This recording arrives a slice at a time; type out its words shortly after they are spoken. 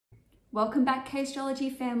Welcome back,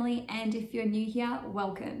 Caistrology family, and if you're new here,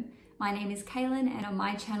 welcome. My name is Cailin, and on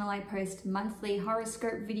my channel I post monthly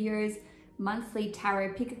horoscope videos, monthly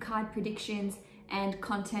tarot pick-a-card predictions, and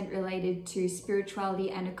content related to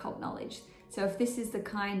spirituality and occult knowledge. So if this is the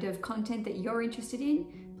kind of content that you're interested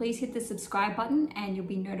in, please hit the subscribe button and you'll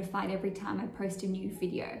be notified every time I post a new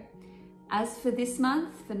video. As for this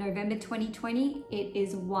month, for November 2020, it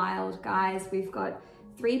is wild, guys. We've got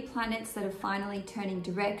 3 planets that are finally turning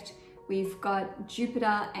direct. We've got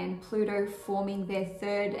Jupiter and Pluto forming their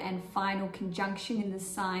 3rd and final conjunction in the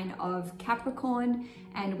sign of Capricorn.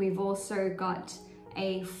 And we've also got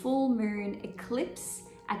a full moon eclipse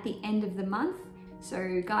at the end of the month.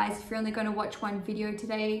 So guys, if you're only going to watch one video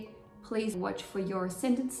today, please watch for your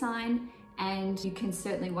ascendant sign, and you can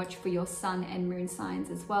certainly watch for your sun and moon signs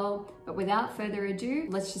as well. But without further ado,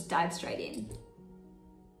 let's just dive straight in.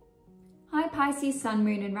 Hi Pisces, Sun,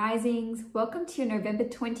 Moon and Risings. Welcome to your November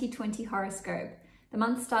 2020 horoscope. The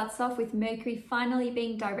month starts off with Mercury finally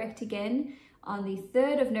being direct again on the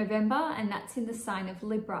 3rd of November, and that's in the sign of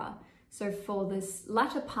Libra. So for this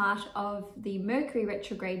latter part of the Mercury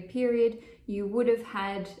retrograde period, you would have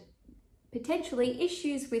had potentially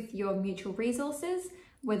issues with your mutual resources,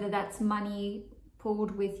 whether that's money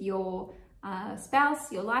pooled with your spouse,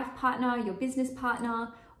 your life partner, your business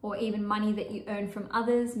partner, or even money that you earn from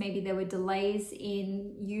others. Maybe there were delays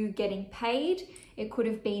in you getting paid. It could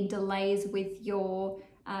have been delays with your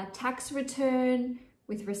tax return,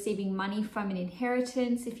 with receiving money from an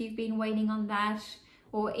inheritance if you've been waiting on that,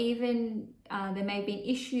 or even there may have been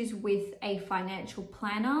issues with a financial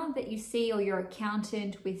planner that you see, or your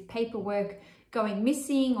accountant, with paperwork going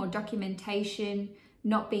missing or documentation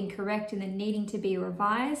not being correct and then needing to be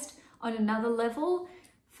revised. On another level,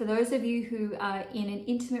 for those of you who are in an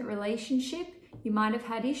intimate relationship, you might have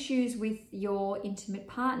had issues with your intimate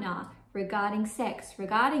partner regarding sex,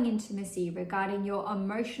 regarding intimacy, regarding your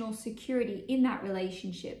emotional security in that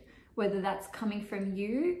relationship, whether that's coming from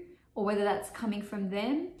you or whether that's coming from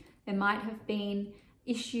them. There might have been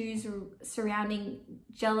issues surrounding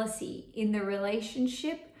jealousy in the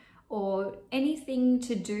relationship, or anything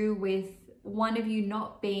to do with one of you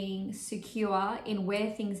not being secure in where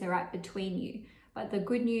things are at between you. But the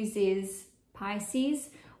good news is, Pisces,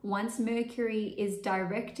 once Mercury is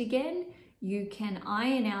direct again, you can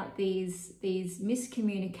iron out these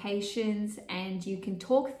miscommunications, and you can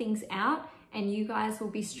talk things out, and you guys will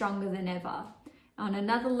be stronger than ever. On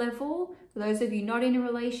another level, for those of you not in a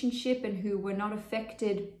relationship and who were not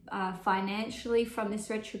affected financially from this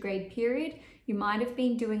retrograde period, you might have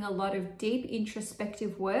been doing a lot of deep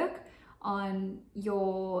introspective work on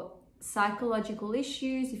your psychological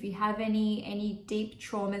issues. If you have any deep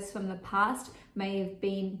traumas from the past, may have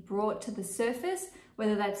been brought to the surface,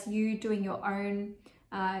 whether that's you doing your own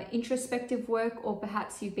introspective work, or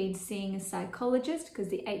perhaps you've been seeing a psychologist, because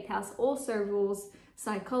the 8th house also rules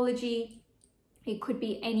psychology. It could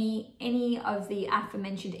be any of the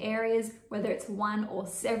aforementioned areas, whether it's one or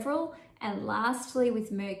several. And lastly,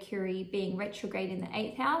 with Mercury being retrograde in the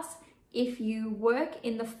 8th house, if you work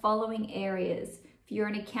in the following areas: if you're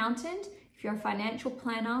an accountant, if you're a financial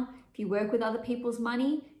planner, if you work with other people's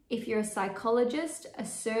money, if you're a psychologist, a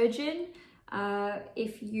surgeon,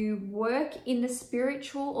 if you work in the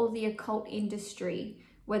spiritual or the occult industry,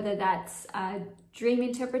 whether that's dream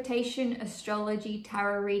interpretation, astrology,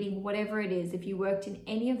 tarot reading, whatever it is, if you worked in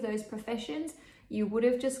any of those professions, you would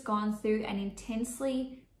have just gone through an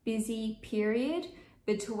intensely busy period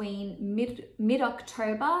between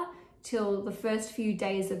mid-October till the first few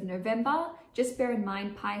days of November. Just bear in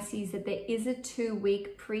mind, Pisces, that there is a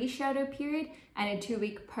 2-week pre-shadow period and a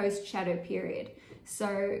 2-week post-shadow period.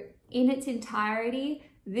 So in its entirety,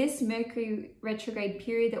 this Mercury retrograde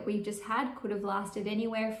period that we've just had could have lasted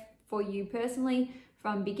anywhere for you personally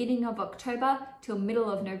from beginning of October till middle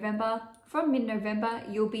of November. From mid-November,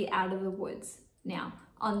 you'll be out of the woods. Now,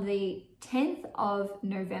 on the 10th of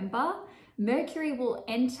November, Mercury will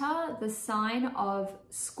enter the sign of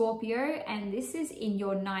Scorpio, and this is in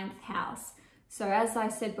your 9th house. So as I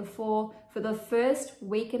said before, for the first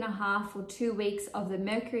week and a half or 2 weeks of the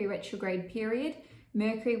Mercury retrograde period,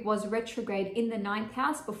 Mercury was retrograde in the 9th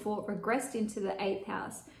house before it regressed into the 8th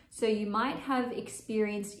house. So you might have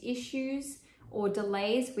experienced issues or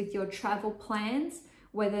delays with your travel plans,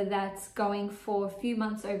 whether that's going for a few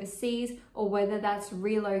months overseas, or whether that's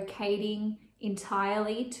relocating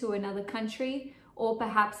entirely to another country, or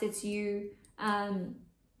perhaps it's you,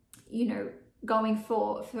 going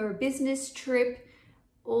for a business trip.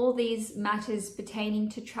 All these matters pertaining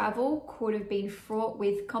to travel could have been fraught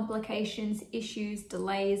with complications, issues,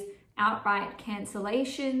 delays, outright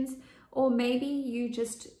cancellations, or maybe you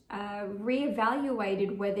just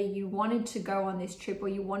reevaluated whether you wanted to go on this trip or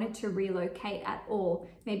you wanted to relocate at all.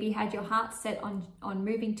 Maybe you had your heart set on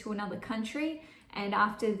moving to another country, and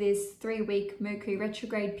after this 3-week Mercury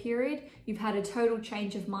retrograde period, you've had a total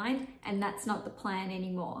change of mind and that's not the plan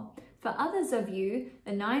anymore. For others of you,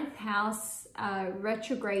 the 9th house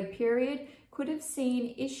retrograde period could have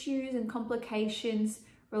seen issues and complications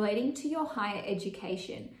relating to your higher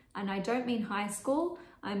education. And I don't mean high school,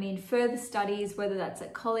 I mean further studies, whether that's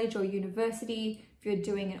at college or university, if you're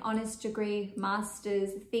doing an honours degree, master's,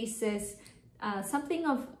 thesis, something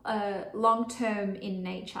of long-term in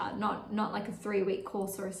nature, not like a 3-week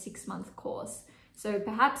course or a 6-month course. So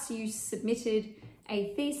perhaps you submitted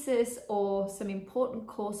a thesis or some important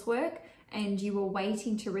coursework and you were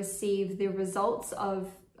waiting to receive the results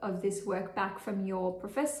of this work back from your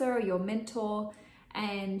professor or your mentor,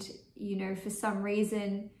 and for some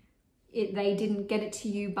reason they didn't get it to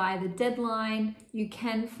you by the deadline. You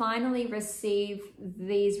can finally receive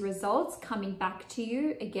these results coming back to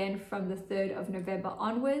you again from the 3rd of November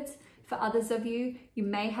onwards. For others of you, you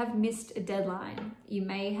may have missed a deadline. You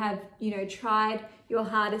may have, tried your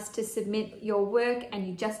hardest to submit your work and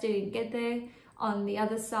you just didn't get there. On the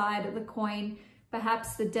other side of the coin,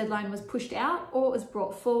 perhaps the deadline was pushed out or it was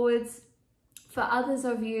brought forwards. For others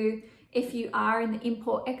of you, if you are in the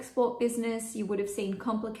import-export business, you would have seen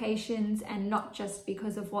complications, and not just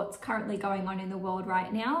because of what's currently going on in the world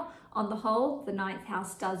right now. On the whole, the 9th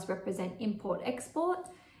house does represent import-export.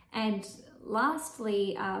 And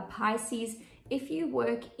lastly, Pisces, if you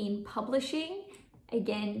work in publishing,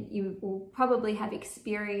 again, you will probably have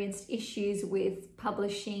experienced issues with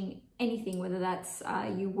publishing anything, whether that's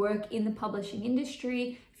you work in the publishing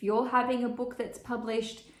industry. If you're having a book that's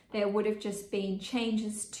published, there would have just been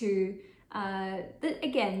changes to,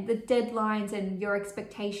 the deadlines and your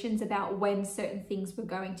expectations about when certain things were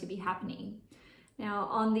going to be happening. Now,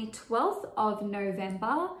 on the 12th of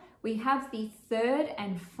November, we have the 3rd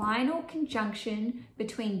and final conjunction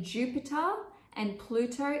between Jupiter and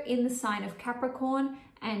Pluto in the sign of Capricorn,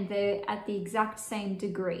 and they're at the exact same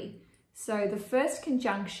degree. So the first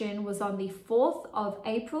conjunction was on the 4th of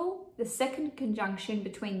April. The second conjunction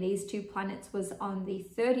between these two planets was on the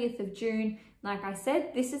 30th of June. Like I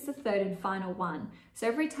said, this is the 3rd and final one. So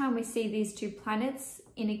every time we see these two planets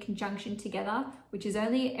in a conjunction together, which is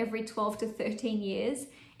only every 12 to 13 years,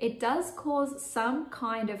 it does cause some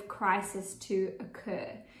kind of crisis to occur.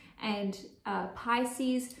 And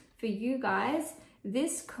Pisces, for you guys,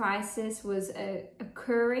 this crisis was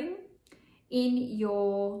occurring in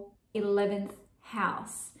your 11th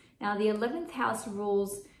house. Now, the 11th house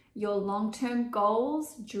rules your long-term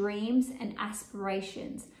goals, dreams, and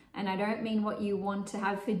aspirations. And I don't mean what you want to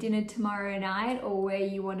have for dinner tomorrow night or where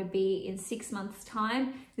you want to be in 6 months'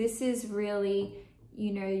 time. This is really,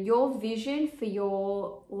 your vision for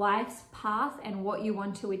your life's path and what you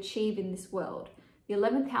want to achieve in this world. The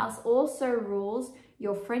 11th house also rules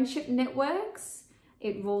your friendship networks,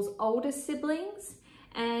 it rules older siblings,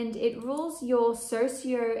 and it rules your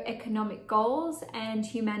socio-economic goals and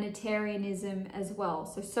humanitarianism as well,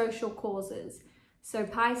 so social causes. So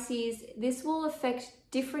Pisces, this will affect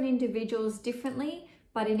different individuals differently,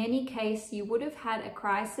 but in any case, you would have had a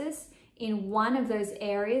crisis in one of those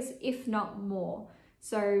areas, if not more.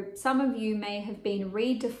 So some of you may have been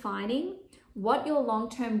redefining what your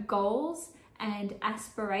long-term goals and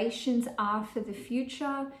aspirations are for the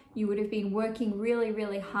future. You would have been working really,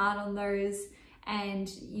 really hard on those, and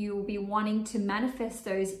you'll be wanting to manifest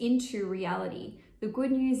those into reality. The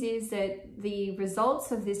good news is that the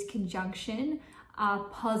results of this conjunction are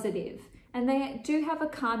positive, and they do have a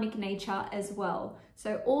karmic nature as well.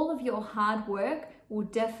 So all of your hard work will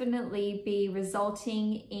definitely be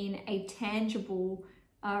resulting in a tangible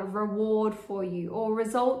reward for you, or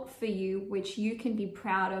result for you, which you can be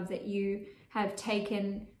proud of, that you have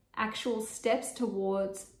taken actual steps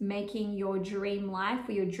towards making your dream life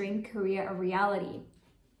or your dream career a reality.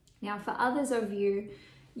 Now, for others of you,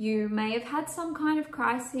 you may have had some kind of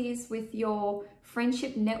crises with your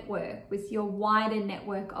friendship network, with your wider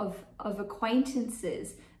network of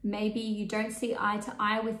acquaintances. Maybe you don't see eye to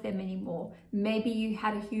eye with them anymore. Maybe you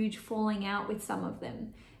had a huge falling out with some of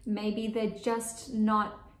them. Maybe they're just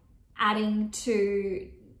not adding to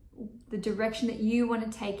the direction that you want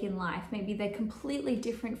to take in life. Maybe they're completely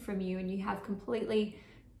different from you and you have completely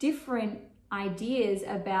different ideas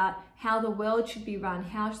about how the world should be run,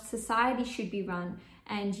 how society should be run,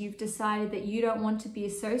 and you've decided that you don't want to be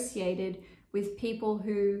associated with people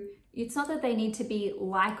who, it's not that they need to be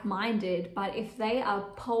like-minded, but if they are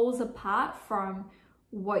poles apart from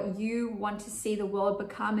what you want to see the world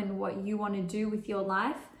become and what you want to do with your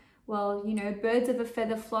life, well, you know, birds of a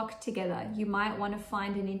feather flock together. You might want to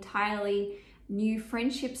find an entirely new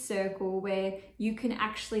friendship circle where you can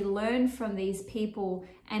actually learn from these people,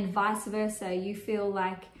 and vice versa. You feel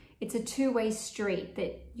like it's a two-way street,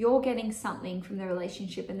 that you're getting something from the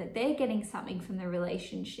relationship and that they're getting something from the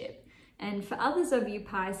relationship. And for others of you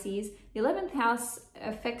Pisces, the 11th house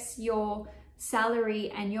affects your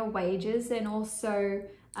salary and your wages, and also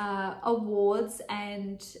awards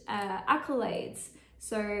and accolades.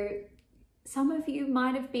 So some of you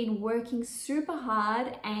might have been working super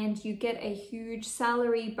hard and you get a huge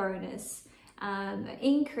salary bonus,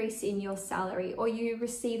 increase in your salary, or you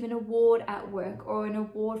receive an award at work, or an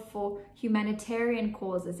award for humanitarian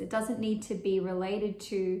causes. It doesn't need to be related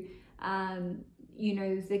to you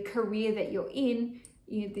know, the career that you're in.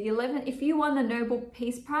 The 11th, if you won the Nobel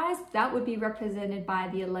Peace Prize, that would be represented by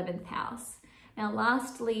the 11th house. Now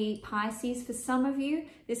lastly, Pisces, for some of you,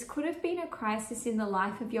 this could have been a crisis in the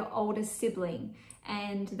life of your older sibling,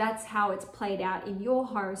 and that's how it's played out in your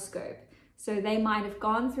horoscope. So they might have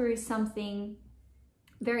gone through something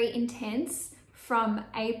very intense from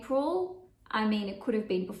April. I mean, it could have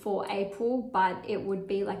been before April, but it would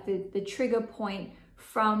be like the trigger point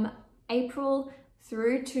from April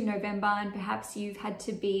through to November, and perhaps you've had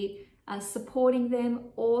to be supporting them,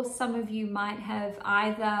 or some of you might have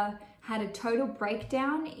either had a total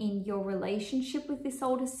breakdown in your relationship with this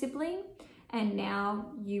older sibling, and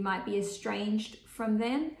now you might be estranged from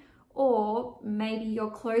them, or maybe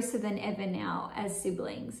you're closer than ever now as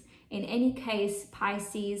siblings. In any case,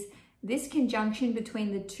 Pisces, this conjunction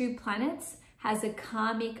between the two planets has a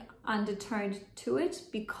karmic undertone to it,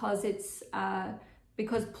 because it's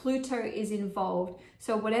because Pluto is involved.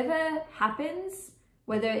 So whatever happens,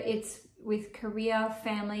 whether it's with career,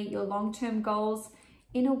 family, your long-term goals,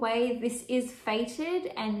 in a way, this is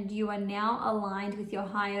fated, and you are now aligned with your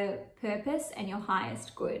higher purpose and your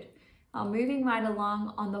highest good. Moving right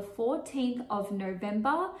along, on the 14th of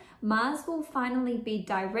November, Mars will finally be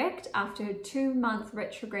direct after a 2-month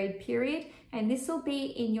retrograde period, and this will be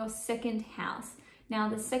in your 2nd house. Now,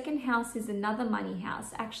 the 2nd house is another money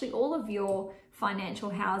house. Actually, all of your financial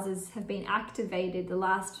houses have been activated the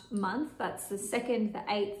last month. That's the 2nd, the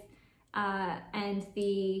 8th, and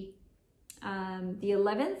the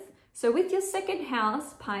 11th. So with your 2nd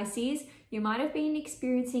house, Pisces, you might have been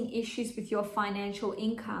experiencing issues with your financial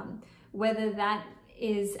income, whether that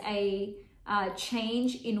is a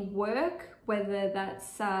change in work, whether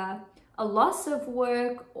that's a loss of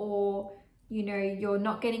work, or you know, you're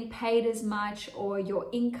not getting paid as much, or your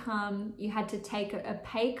income, you had to take a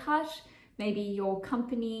pay cut. Maybe your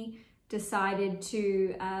company decided to,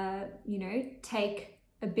 you know, take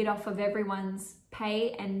a bit off of everyone's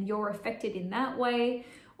pay, and you're affected in that way.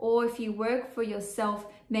 Or if you work for yourself,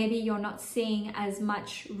 maybe you're not seeing as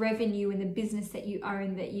much revenue in the business that you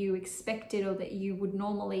own that you expected, or that you would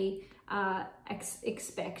normally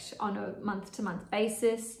expect on a month-to-month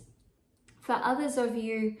basis. For others of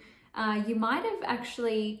you, you might have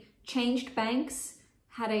actually changed banks,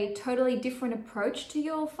 had a totally different approach to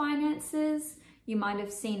your finances. You might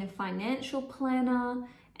have seen a financial planner,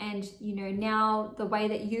 and you know, now the way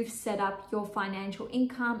that you've set up your financial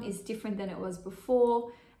income is different than it was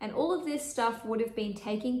before. And all of this stuff would have been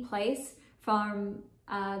taking place from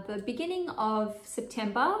the beginning of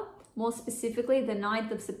September. More specifically, the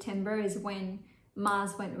 9th of September is when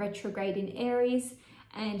Mars went retrograde in Aries.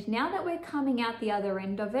 And now that we're coming out the other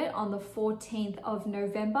end of it on the 14th of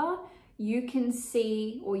November, you can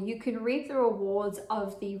see, or you can reap the rewards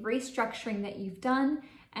of the restructuring that you've done.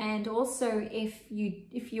 And also, if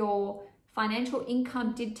your financial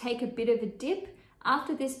income did take a bit of a dip,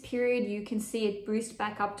 after this period, you can see it boost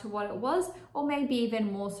back up to what it was, or maybe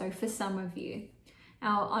even more so for some of you.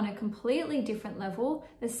 Now, on a completely different level,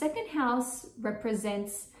 the 2nd house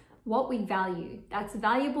represents what we value. That's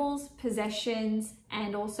valuables, possessions,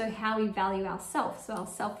 and also how we value ourselves. So our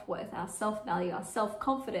self-worth, our self-value, our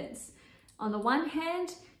self-confidence. On the one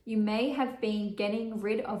hand, you may have been getting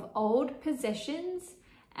rid of old possessions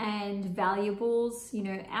and valuables, you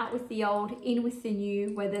know, out with the old, in with the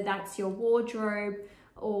new, whether that's your wardrobe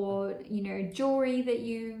or, you know, jewelry that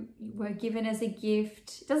you were given as a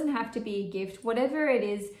gift. It doesn't have to be a gift, whatever it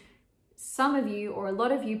is. Some of you, or a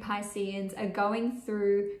lot of you Pisceans, are going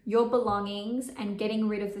through your belongings and getting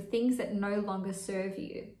rid of the things that no longer serve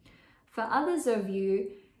you. For others of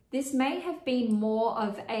you, this may have been more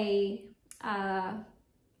of a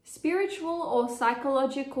spiritual or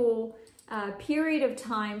psychological period of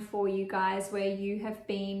time for you guys, where you have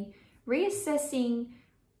been reassessing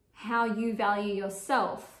how you value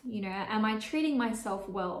yourself. You know, am I treating myself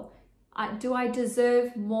well? Do I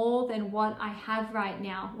deserve more than what I have right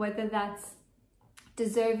now? Whether that's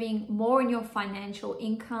deserving more in your financial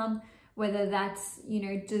income, whether that's,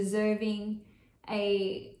 deserving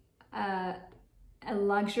a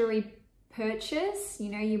luxury purchase.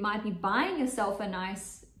 You might be buying yourself a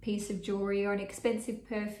nice piece of jewelry or an expensive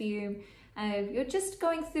perfume. You're just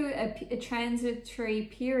going through a transitory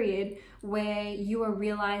period where you are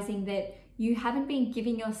realizing that you haven't been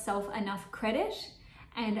giving yourself enough credit.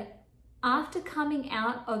 And after coming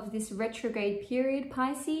out of this retrograde period,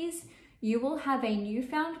 Pisces, you will have a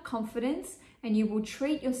newfound confidence and you will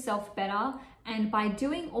treat yourself better. And by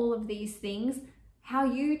doing all of these things, how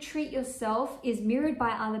you treat yourself is mirrored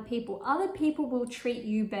by other people. Other people will treat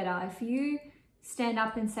you better. If you stand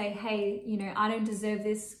up and say, hey, I don't deserve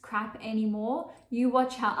this crap anymore, you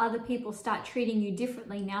watch how other people start treating you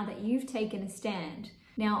differently now that you've taken a stand.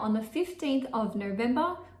 Now, on the 15th of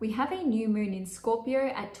November, we have a new moon in Scorpio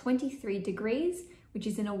at 23 degrees, which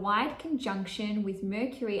is in a wide conjunction with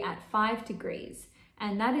Mercury at 5 degrees.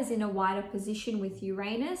 And that is in a wider position with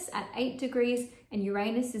Uranus at 8 degrees. And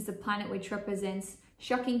Uranus is the planet which represents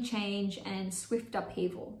shocking change and swift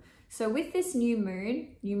upheaval. So with this new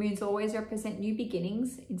moons always represent new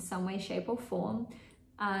beginnings in some way, shape or form.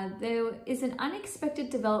 There is an unexpected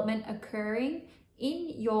development occurring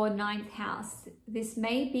in your 9th house. This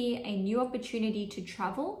may be a new opportunity to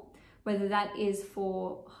travel, whether that is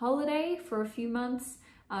for holiday for a few months,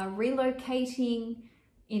 relocating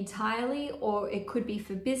entirely, or it could be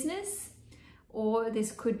for business, or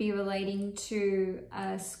this could be relating to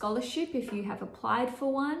a scholarship. If you have applied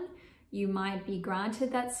for one, you might be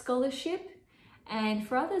granted that scholarship. And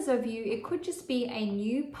for others of you, it could just be a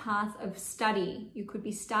new path of study. You could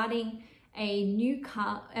be starting a new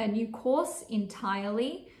course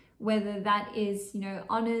entirely, whether that is,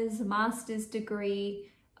 honors, master's degree,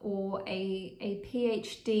 or a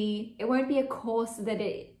PhD. It won't be a course that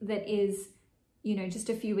is, just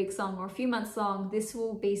a few weeks long or a few months long. This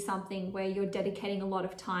will be something where you're dedicating a lot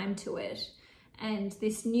of time to it. And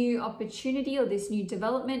this new opportunity or this new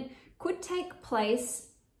development could take place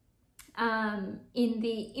in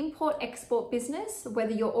the import-export business,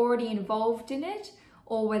 whether you're already involved in it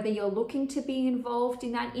or whether you're looking to be involved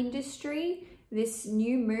in that industry. This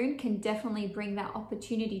new moon can definitely bring that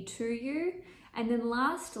opportunity to you. And then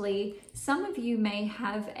lastly, some of you may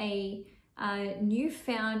have a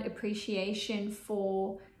newfound appreciation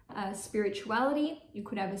for spirituality. You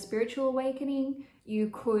could have a spiritual awakening. You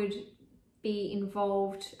could be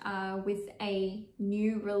involved with a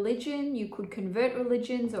new religion. You could convert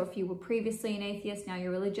religions, or if you were previously an atheist, now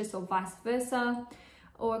you're religious, or vice versa.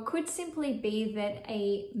 Or it could simply be that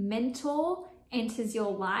a mentor enters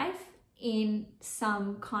your life in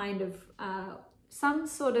some kind of, some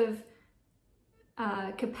sort of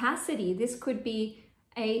capacity. This could be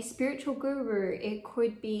a spiritual guru. It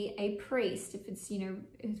could be a priest if it's,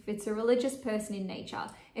 if it's a religious person in nature.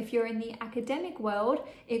 If you're in the academic world,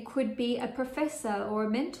 it could be a professor or a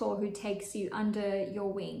mentor who takes you under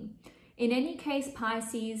your wing. In any case,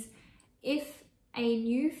 Pisces, if a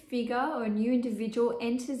new figure or a new individual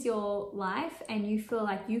enters your life and you feel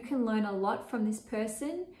like you can learn a lot from this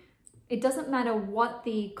person, it doesn't matter what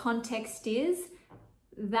the context is,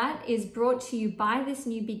 that is brought to you by this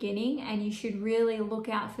new beginning, and you should really look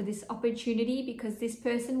out for this opportunity because this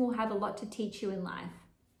person will have a lot to teach you in life.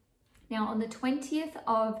 Now, on the 20th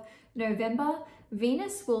of November,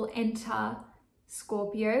 Venus will enter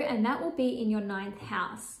Scorpio, and that will be in your 9th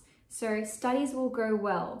house. So studies will go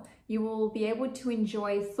well. You will be able to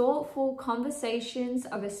enjoy thoughtful conversations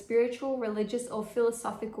of a spiritual, religious, or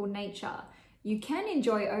philosophical nature. You can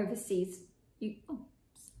enjoy overseas.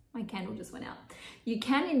 My candle just went out. You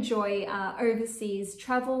can enjoy overseas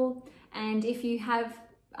travel, and if you have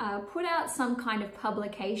put out some kind of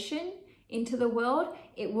publication into the world,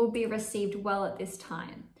 it will be received well at this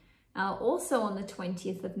time. Also on the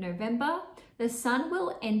 20th of November, the Sun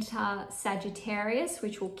will enter Sagittarius,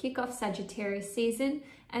 which will kick off Sagittarius season,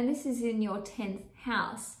 and this is in your 10th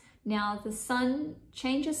house. Now, the Sun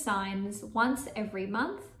changes signs once every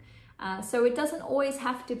month, so it doesn't always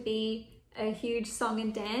have to be a huge song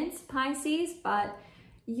and dance, Pisces, but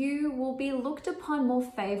you will be looked upon more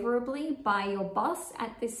favorably by your boss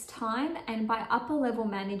at this time and by upper level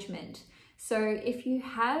management. So if you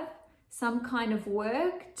have some kind of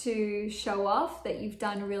work to show off that you've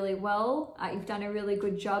done really well, you've done a really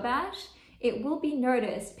good job at, it will be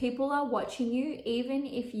noticed. People are watching you, even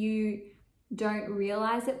if you don't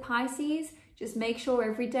realize it, Pisces. Just make sure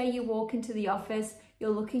every day you walk into the office, you're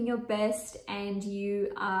looking your best and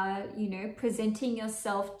you are, presenting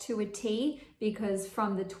yourself to a T, because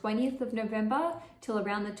from the 20th of November till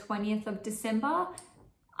around the 20th of December,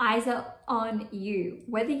 eyes are on you,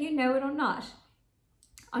 whether you know it or not.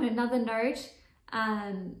 On another note,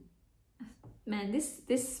 Man,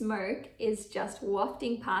 this smoke is just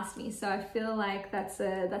wafting past me, so I feel like that's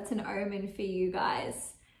an omen for you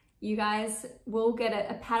guys. You guys will get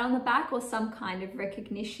a pat on the back or some kind of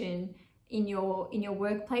recognition in your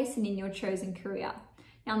workplace and in your chosen career.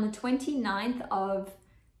 Now on the 29th of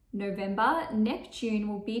November, Neptune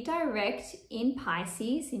will be direct in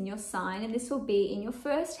Pisces, in your sign, and this will be in your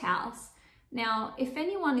first house. Now, if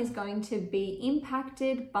anyone is going to be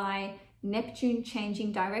impacted by Neptune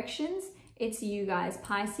changing directions, it's you guys,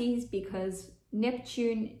 Pisces, because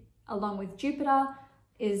Neptune, along with Jupiter,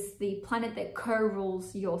 is the planet that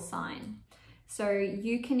co-rules your sign. So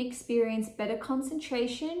you can experience better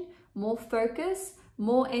concentration, more focus,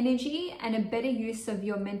 more energy, and a better use of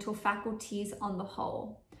your mental faculties on the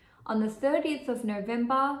whole. On the 30th of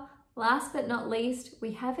November, last but not least,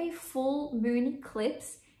 we have a full moon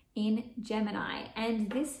eclipse in Gemini, and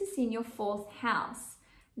this is in your 4th house.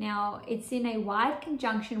 Now, it's in a wide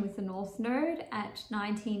conjunction with the North Node at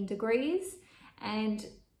 19 degrees, and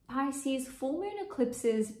Pisces full moon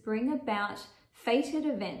eclipses bring about fated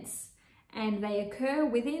events, and they occur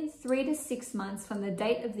within 3 to 6 months from the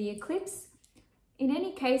date of the eclipse. In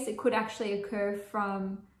any case, it could actually occur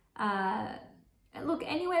from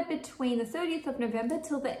anywhere between the 30th of November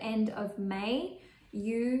till the end of May.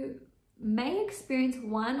 You may experience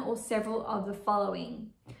one or several of the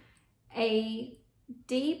following: a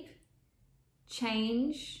deep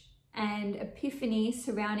change and epiphany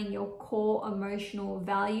surrounding your core emotional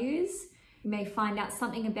values. You may find out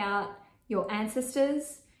something about your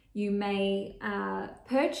ancestors. You may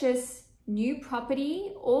purchase new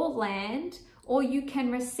property or land, or you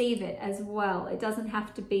can receive it as well. It doesn't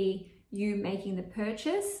have to be you making the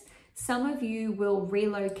purchase. Some of you will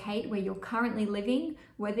relocate where you're currently living,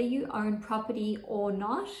 whether you own property or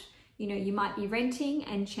not. You know, you might be renting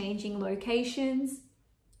and changing locations.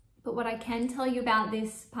 But what I can tell you about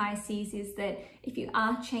this, Pisces, is that if you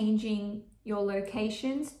are changing your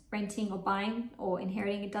locations, renting or buying or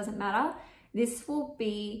inheriting, it doesn't matter, this will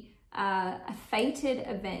be a fated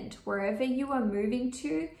event. Wherever you are moving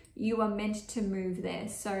to, you are meant to move there.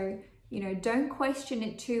 So, you know, don't question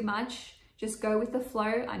it too much. Just go with the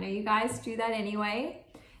flow. I know you guys do that anyway.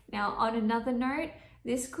 Now, on another note,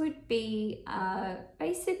 this could be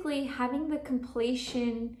basically having the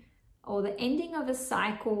completion or the ending of a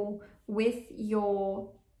cycle with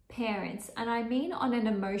your parents. And I mean on an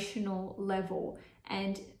emotional level.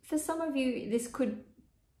 And for some of you, this could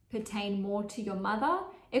pertain more to your mother.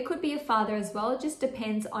 It could be a father as well. It just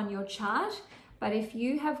depends on your chart. But if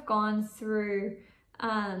you have gone through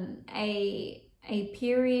a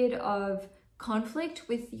period of conflict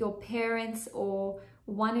with your parents, or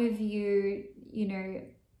one of you, you know,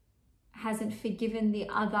 hasn't forgiven the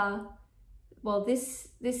other, well, this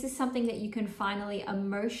is something that you can finally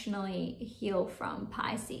emotionally heal from,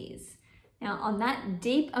 Pisces. Now, on that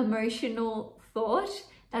deep emotional thought,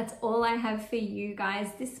 that's all I have for you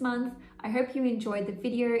guys this month. I hope you enjoyed the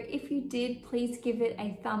video. If you did, please give it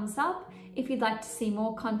a thumbs up. If you'd like to see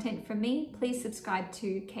more content from me, please subscribe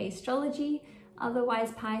to Caistrology.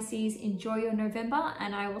 Otherwise, Pisces, enjoy your November,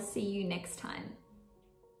 and I will see you next time.